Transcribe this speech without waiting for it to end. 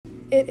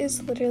It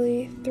is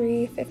literally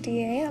 3:50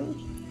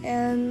 a.m.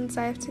 and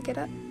I have to get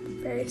up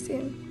very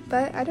soon.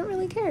 But I don't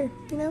really care,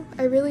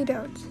 I really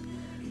don't.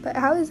 But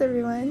how is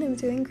everyone? I'm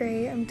doing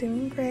great.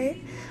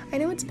 I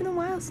know it's been a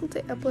while since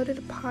I uploaded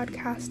a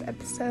podcast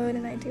episode,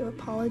 and I do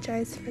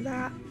apologize for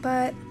that.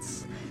 But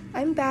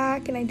I'm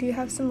back, and I do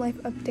have some life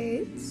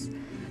updates.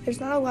 There's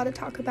not a lot to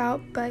talk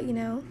about, but,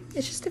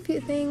 it's just a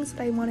few things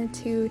that I wanted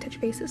to touch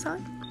bases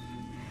on.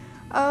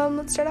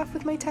 Let's start off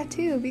with my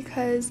tattoo,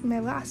 because in my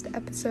last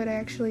episode, I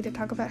actually did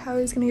talk about how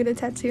I was going to get a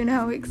tattoo and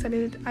how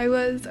excited I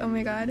was. Oh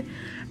my god.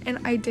 And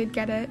I did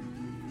get it.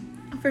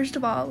 First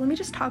of all, let me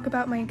just talk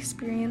about my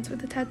experience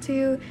with the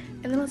tattoo,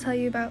 and then I'll tell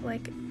you about,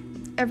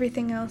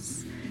 everything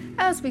else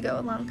as we go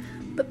along.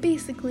 But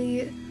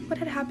basically, what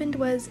had happened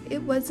was,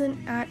 it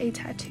wasn't at a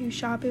tattoo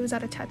shop, it was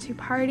at a tattoo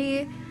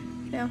party,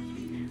 the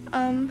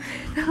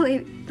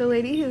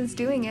lady who was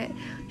doing it,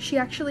 she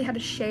actually had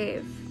to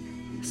shave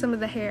some of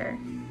the hair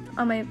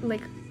on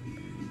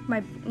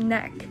my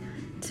neck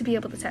to be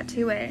able to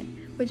tattoo it,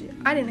 which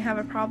I didn't have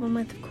a problem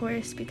with, of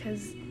course,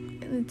 because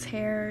it's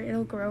hair,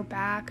 it'll grow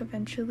back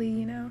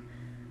eventually,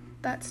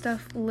 that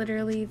stuff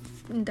literally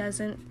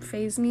doesn't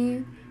faze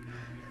me.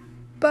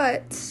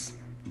 But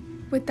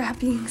with that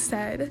being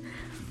said,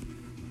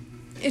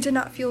 it did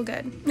not feel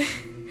good.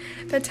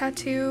 The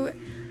tattoo,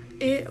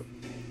 it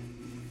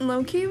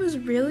low-key was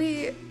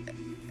really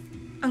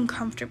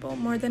uncomfortable,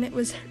 more than it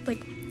was,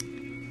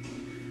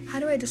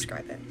 how do I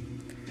describe it?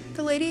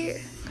 The lady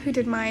who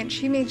did mine,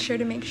 she made sure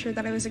to make sure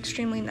that I was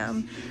extremely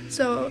numb.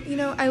 So,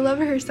 I love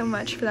her so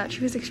much for that. She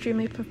was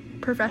extremely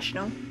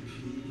professional.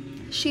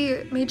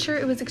 She made sure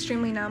it was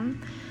extremely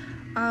numb.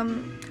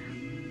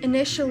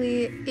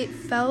 Initially, it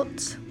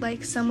felt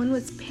like someone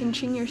was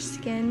pinching your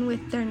skin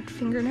with their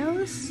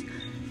fingernails.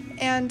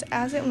 And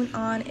as it went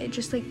on, it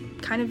just,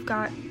 kind of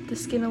got the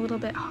skin a little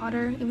bit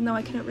hotter. Even though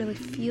I couldn't really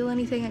feel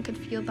anything, I could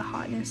feel the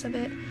hotness of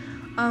it.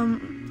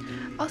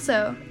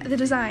 Also, the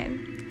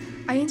design.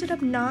 I ended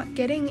up not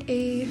getting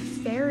a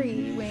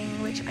fairy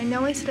wing, which I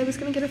know I said I was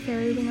going to get a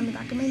fairy wing on the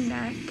back of my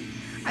neck.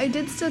 I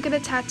did still get a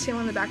tattoo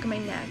on the back of my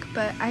neck,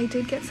 but I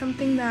did get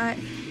something that,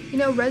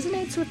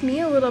 resonates with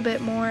me a little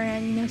bit more,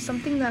 and,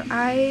 something that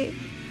I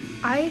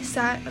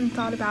sat and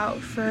thought about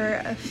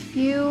for a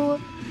few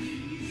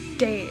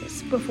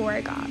days before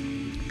I got,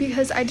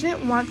 because I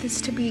didn't want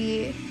this to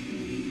be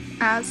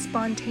as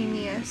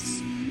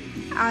spontaneous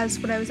as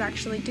what I was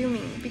actually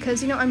doing,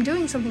 because I'm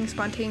doing something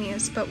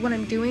spontaneous, but what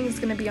I'm doing is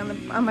going to be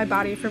on my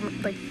body for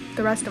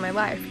the rest of my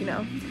life,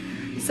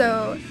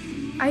 so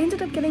I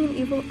ended up getting an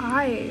evil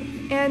eye,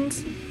 and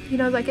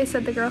like I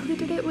said, the girl who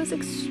did it was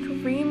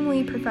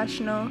extremely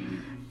professional.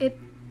 It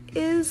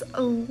is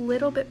a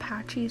little bit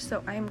patchy,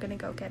 so I am going to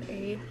go get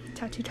a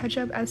tattoo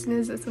touch-up as soon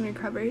as this one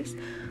recovers,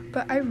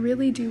 but I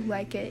really do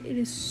like it. It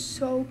is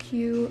so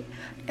cute,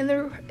 and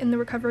the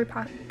recovery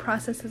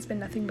process has been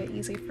nothing but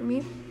easy for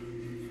me.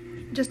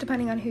 Just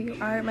depending on who you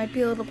are, it might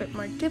be a little bit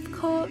more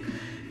difficult.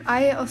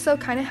 I also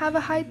kind of have a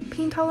high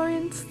pain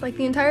tolerance.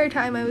 The entire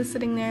time I was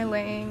sitting there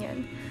laying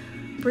and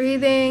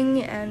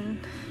breathing, and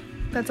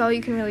that's all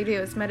you can really do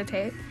is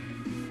meditate.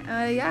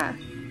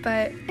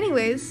 But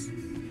anyways,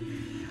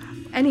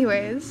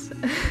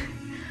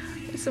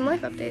 some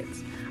life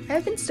updates. I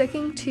have been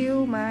sticking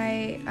to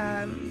my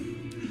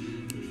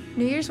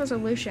New Year's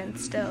resolution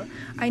still.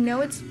 I know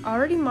it's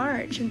already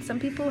March, and some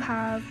people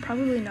have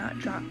probably not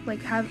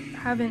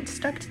haven't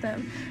stuck to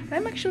them, and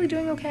I'm actually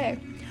doing okay.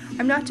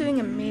 I'm not doing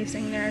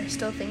amazing. There are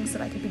still things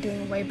that I could be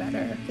doing way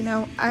better.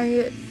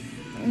 I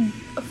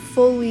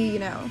fully,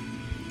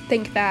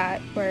 think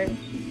that, or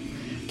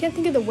can't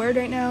think of the word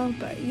right now,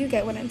 but you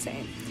get what I'm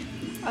saying.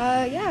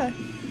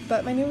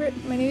 But my New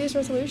Year's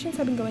resolutions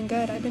have been going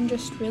good. I've been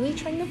just really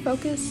trying to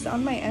focus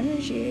on my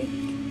energy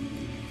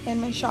and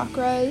my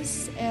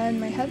chakras and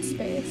my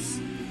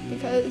headspace,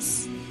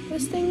 because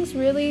those things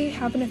really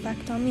have an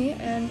effect on me,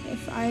 and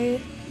if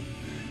I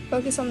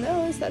focus on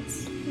those,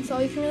 that's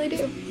all you can really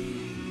do.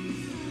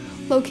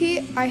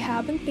 Low-key, I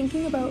have been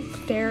thinking about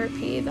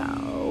therapy,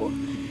 though.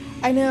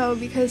 I know,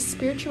 because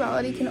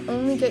spirituality can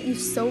only get you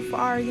so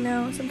far,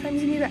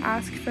 sometimes you need to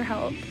ask for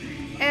help,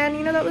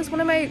 and that was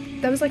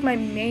my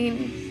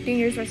main New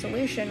Year's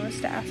resolution,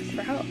 was to ask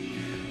for help.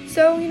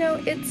 So,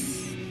 it's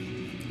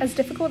as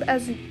difficult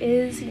as it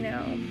is,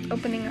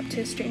 opening up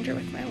to a stranger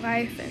with my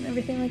life and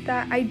everything like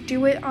that, I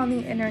do it on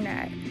the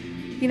internet.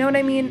 You know what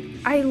I mean?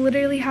 I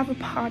literally have a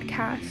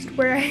podcast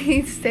where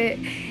I sit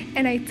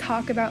and I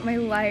talk about my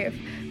life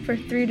for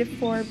 3 to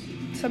 4,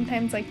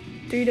 sometimes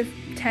 3 to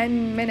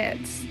 10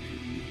 minutes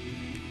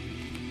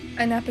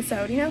an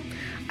episode,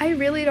 I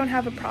really don't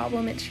have a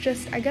problem. It's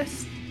just, I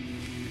guess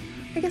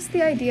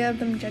the idea of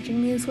them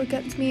judging me is what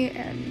gets me,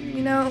 and,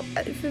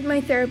 if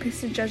my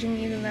therapist is judging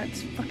me, then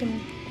that's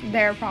fucking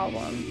their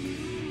problem.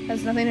 It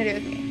has nothing to do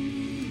with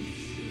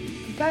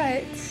me.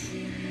 But,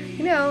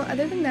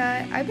 other than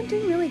that, I've been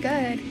doing really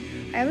good.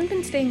 I haven't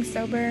been staying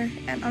sober,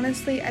 and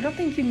honestly, I don't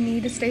think you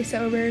need to stay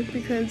sober,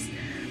 because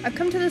I've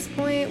come to this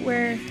point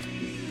where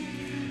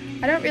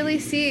I don't really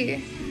see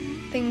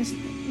things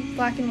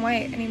black and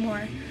white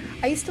anymore.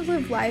 I used to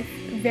live life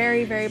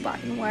very, very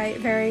black and white,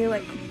 very,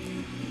 like,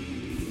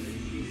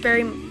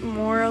 very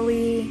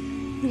morally,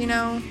 you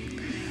know.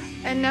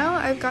 And now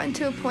I've gotten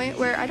to a point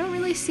where I don't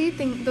really see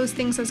those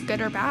things as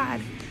good or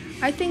bad.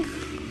 I think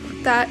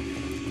that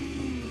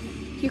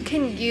you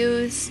can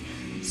use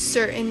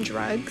certain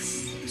drugs,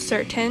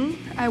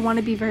 I want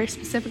to be very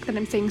specific that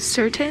I'm saying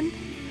certain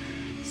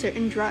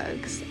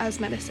drugs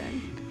as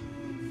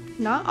medicine.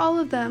 Not all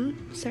of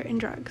them, certain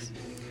drugs,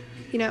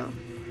 you know.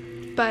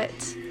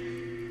 But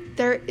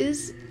there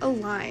is a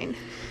line,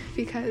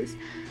 because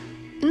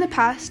in the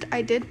past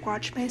I did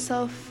watch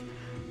myself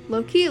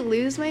low-key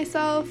lose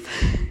myself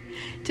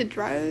to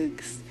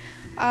drugs.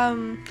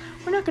 We're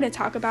not going to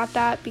talk about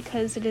that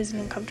because it is an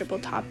uncomfortable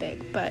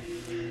topic, but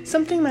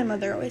something my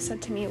mother always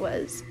said to me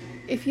was,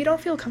 if you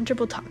don't feel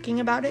comfortable talking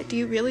about it, do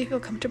you really feel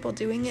comfortable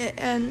doing it?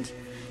 And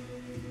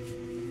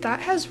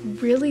that has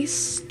really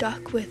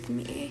stuck with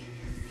me,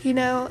 you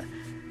know,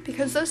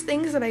 because those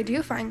things that I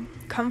do find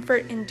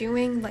comfort in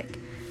doing, like,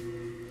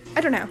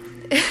 I don't know,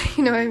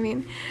 you know what I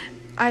mean?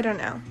 I don't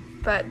know,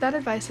 but that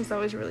advice has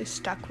always really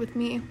stuck with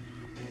me.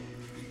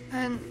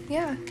 And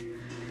yeah,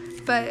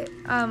 but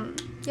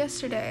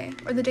yesterday,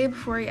 or the day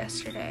before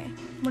yesterday,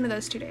 one of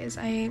those 2 days,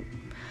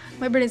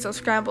 my brain's all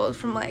scrambled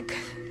from, like,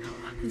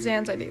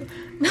 Xans I do.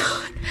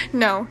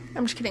 No,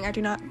 I'm just kidding. I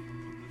do not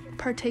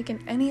partake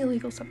in any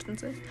illegal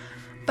substances.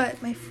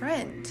 But my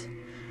friend,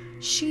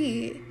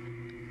 she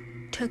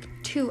took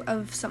 2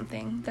 of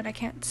something that I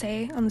can't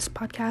say on this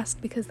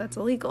podcast because that's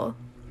illegal,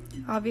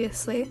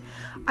 obviously.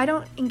 I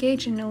don't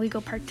engage in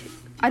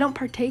I don't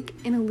partake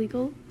in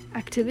illegal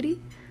activity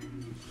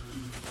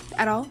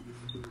at all.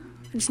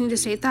 I just need to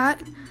state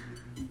that.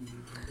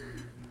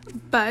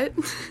 But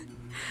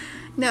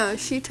no,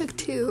 she took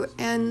 2,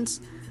 and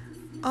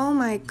oh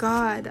my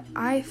god,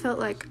 I felt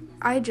like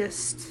I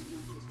just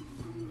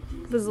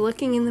was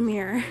looking in the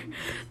mirror.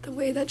 The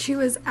way that she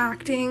was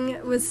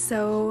acting was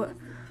so,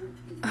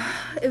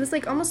 it was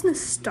like almost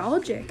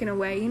nostalgic in a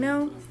way, you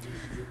know?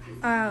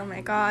 Oh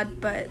my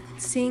god, but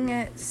seeing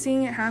it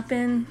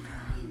happen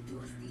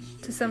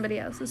to somebody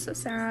else is so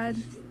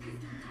sad.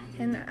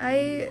 And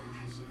I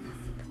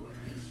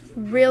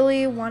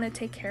really want to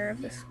take care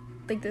of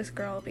this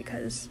girl,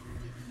 because,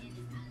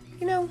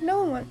 you know,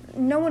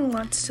 no one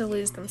wants to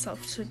lose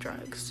themselves to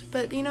drugs,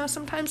 but, you know,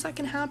 sometimes that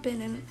can happen.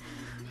 And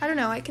I don't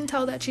know, I can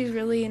tell that she's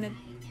really in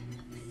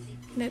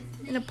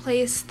a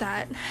place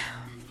that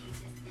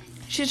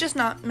she's just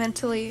not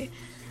mentally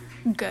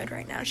good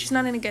right now. She's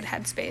not in a good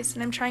headspace,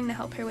 and I'm trying to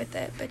help her with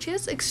it, but she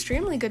has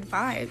extremely good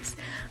vibes.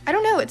 I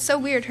don't know, it's so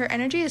weird. Her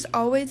energy is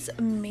always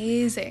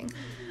amazing.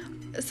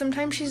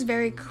 Sometimes she's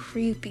very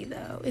creepy,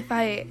 though.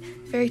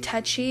 Very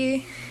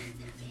touchy.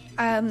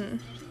 I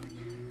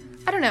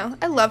don't know.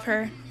 I love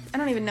her. I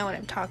don't even know what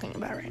I'm talking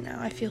about right now.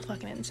 I feel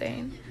fucking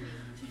insane.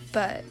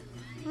 But,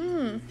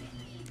 you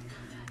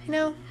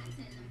know,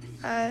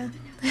 it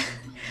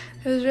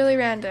was really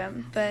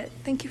random. But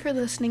thank you for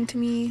listening to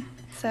me.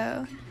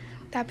 So,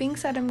 that being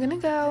said, I'm gonna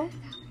go.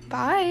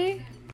 Bye!